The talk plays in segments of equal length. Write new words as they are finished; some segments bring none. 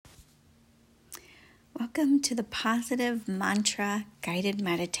Welcome to the Positive Mantra Guided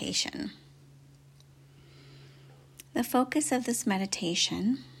Meditation. The focus of this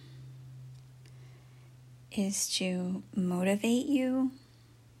meditation is to motivate you,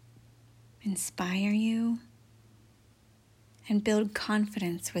 inspire you, and build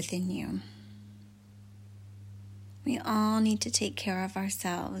confidence within you. We all need to take care of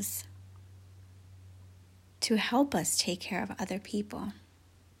ourselves to help us take care of other people.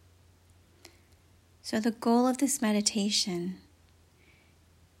 So the goal of this meditation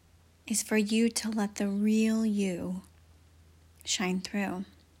is for you to let the real you shine through.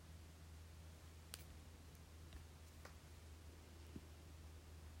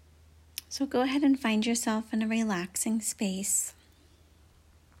 So go ahead and find yourself in a relaxing space.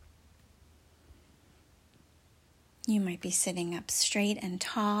 You might be sitting up straight and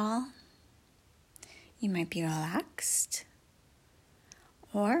tall. You might be relaxed.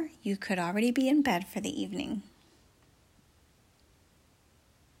 Or you could already be in bed for the evening.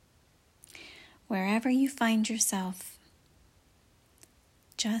 Wherever you find yourself,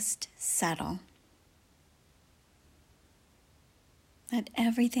 just settle. Let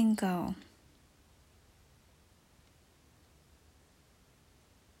everything go.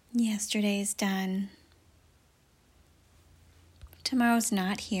 Yesterday is done. Tomorrow's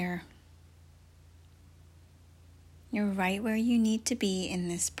not here. You're right where you need to be in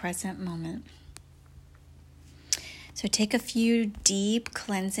this present moment. So take a few deep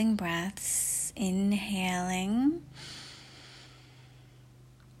cleansing breaths, inhaling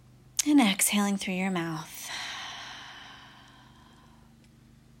and exhaling through your mouth.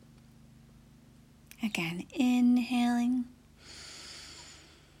 Again, inhaling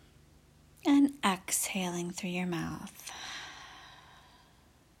and exhaling through your mouth.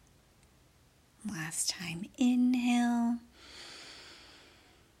 Last time, inhale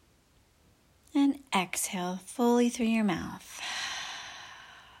and exhale fully through your mouth.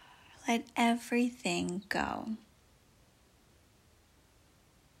 Let everything go.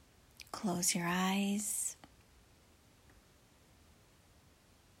 Close your eyes.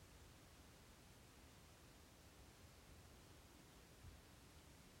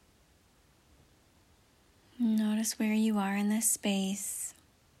 Notice where you are in this space.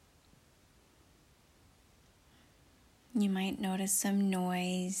 You might notice some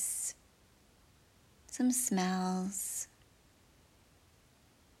noise, some smells,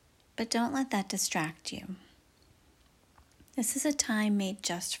 but don't let that distract you. This is a time made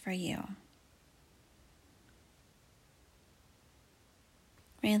just for you.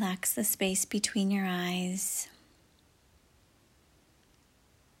 Relax the space between your eyes.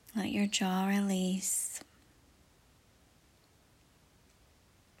 Let your jaw release.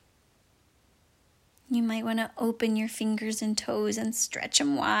 You might want to open your fingers and toes and stretch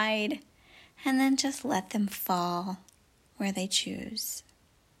them wide, and then just let them fall where they choose.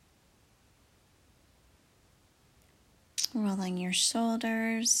 Rolling your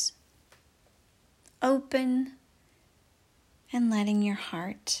shoulders, open, and letting your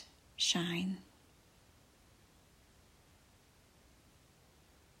heart shine.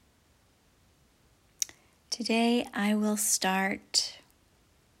 Today I will start.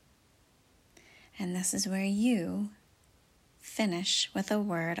 And this is where you finish with a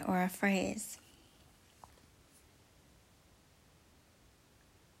word or a phrase.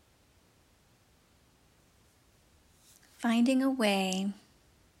 Finding a way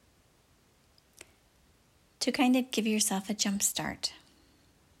to kind of give yourself a jump start.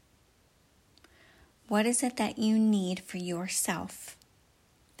 What is it that you need for yourself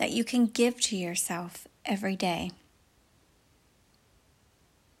that you can give to yourself every day?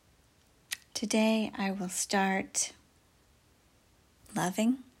 Today, I will start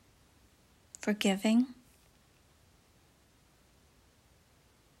loving, forgiving.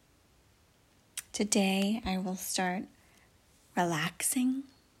 Today, I will start relaxing,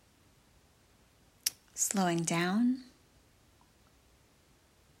 slowing down.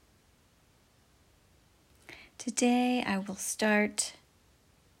 Today, I will start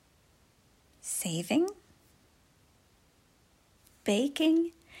saving,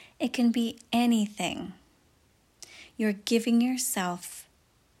 baking. It can be anything. You're giving yourself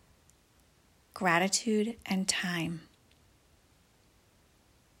gratitude and time.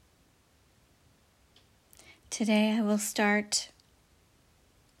 Today I will start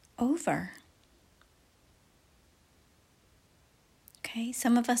over. Okay,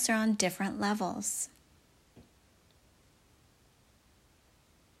 some of us are on different levels.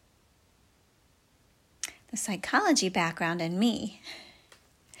 The psychology background in me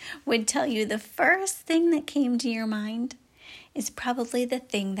would tell you the first thing that came to your mind is probably the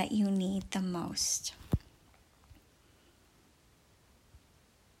thing that you need the most.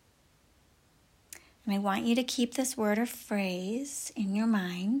 And I want you to keep this word or phrase in your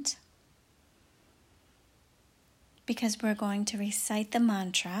mind because we're going to recite the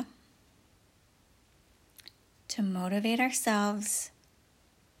mantra to motivate ourselves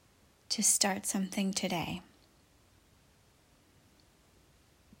to start something today.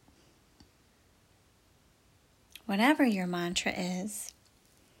 Whatever your mantra is,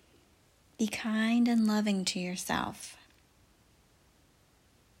 be kind and loving to yourself.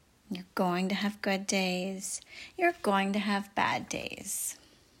 You're going to have good days. You're going to have bad days.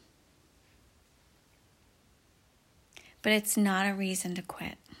 But it's not a reason to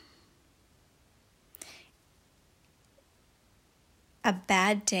quit. A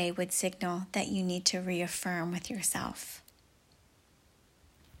bad day would signal that you need to reaffirm with yourself.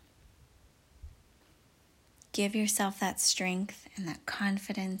 Give yourself that strength and that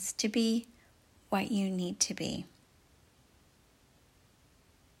confidence to be what you need to be.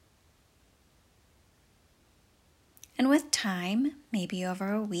 And with time, maybe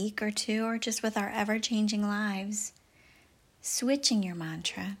over a week or two, or just with our ever-changing lives, switching your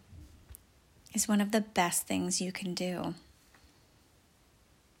mantra is one of the best things you can do.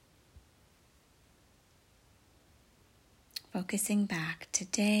 Focusing back,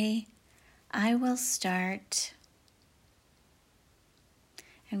 today I will start.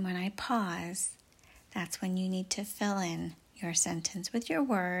 And when I pause, that's when you need to fill in your sentence with your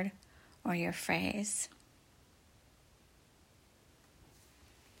word or your phrase.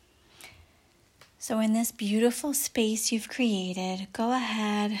 So in this beautiful space you've created, go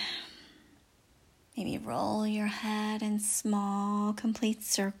ahead, maybe roll your head in small, complete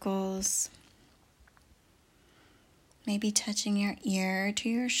circles. Maybe touching your ear to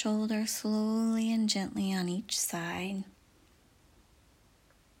your shoulder slowly and gently on each side.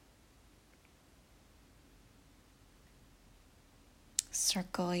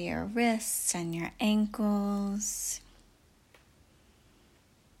 Circle your wrists and your ankles.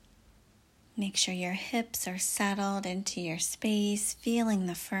 Make sure your hips are settled into your space, feeling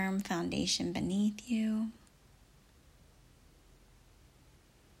the firm foundation beneath you.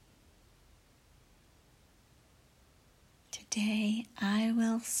 Today I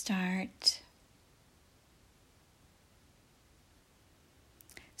will start.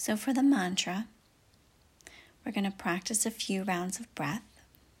 So for the mantra, we're going to practice a few rounds of breath.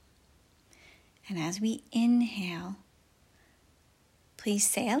 And as we inhale, please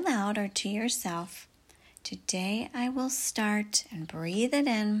say aloud or to yourself, today I will start, and breathe it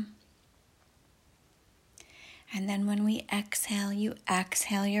in. And then when we exhale, you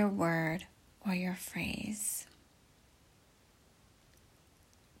exhale your word or your phrase.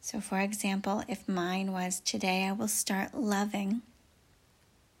 So for example, if mine was, today I will start loving,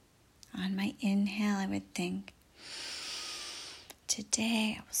 on my inhale I would think,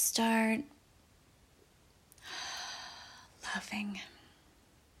 today I will start loving.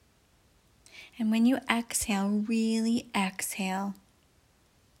 And when you exhale, really exhale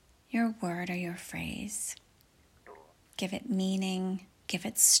your word or your phrase. Give it meaning, give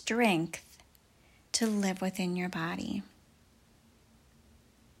it strength to live within your body.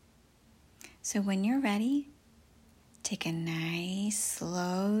 So when you're ready, take a nice,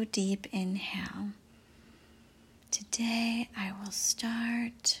 slow, deep inhale. Today I will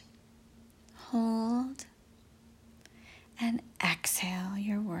start, hold, and exhale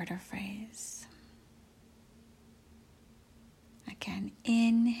your word or phrase. Again,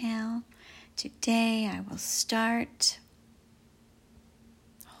 inhale. Today I will start,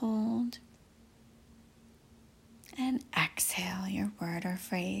 hold, and exhale your word or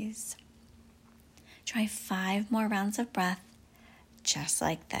phrase. Try 5 more rounds of breath, just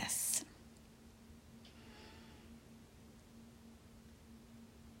like this.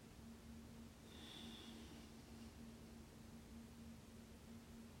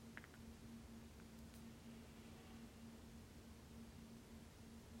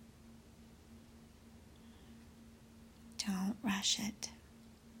 Don't rush it.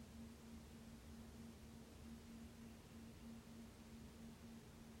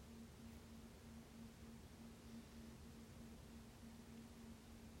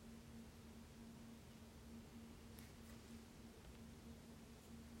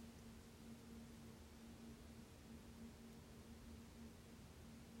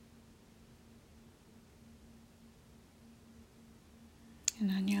 And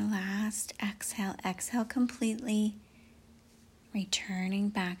on your last exhale, exhale completely, returning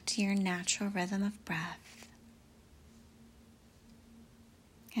back to your natural rhythm of breath.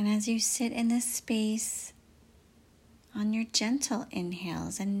 And as you sit in this space, on your gentle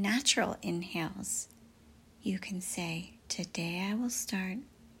inhales and natural inhales, you can say, today I will start,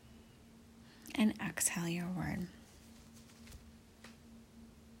 and exhale your word.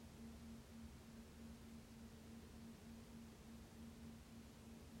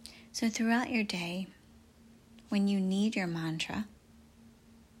 So throughout your day, when you need your mantra,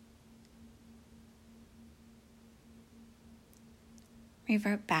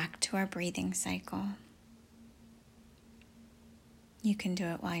 revert back to our breathing cycle. You can do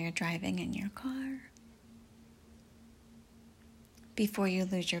it while you're driving in your car, before you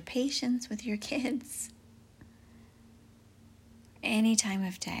lose your patience with your kids. Any time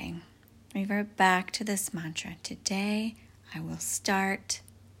of day, revert back to this mantra. Today, I will start.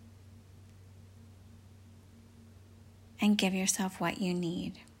 And give yourself what you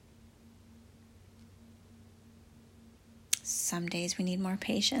need. Some days we need more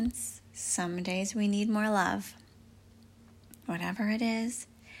patience. Some days we need more love. Whatever it is,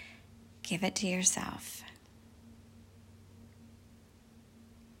 give it to yourself.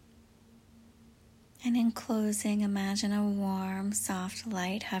 And in closing, imagine a warm, soft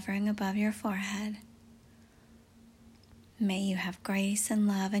light hovering above your forehead. May you have grace and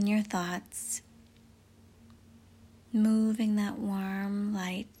love in your thoughts, moving that warm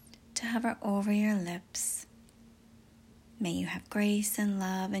light to hover over your lips. May you have grace and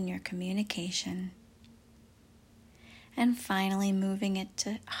love in your communication. And finally, moving it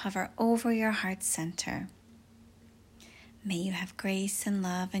to hover over your heart center. May you have grace and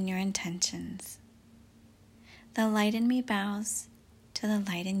love in your intentions. The light in me bows to the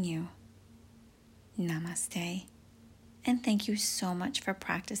light in you. Namaste. And thank you so much for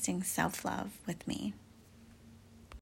practicing self-love with me.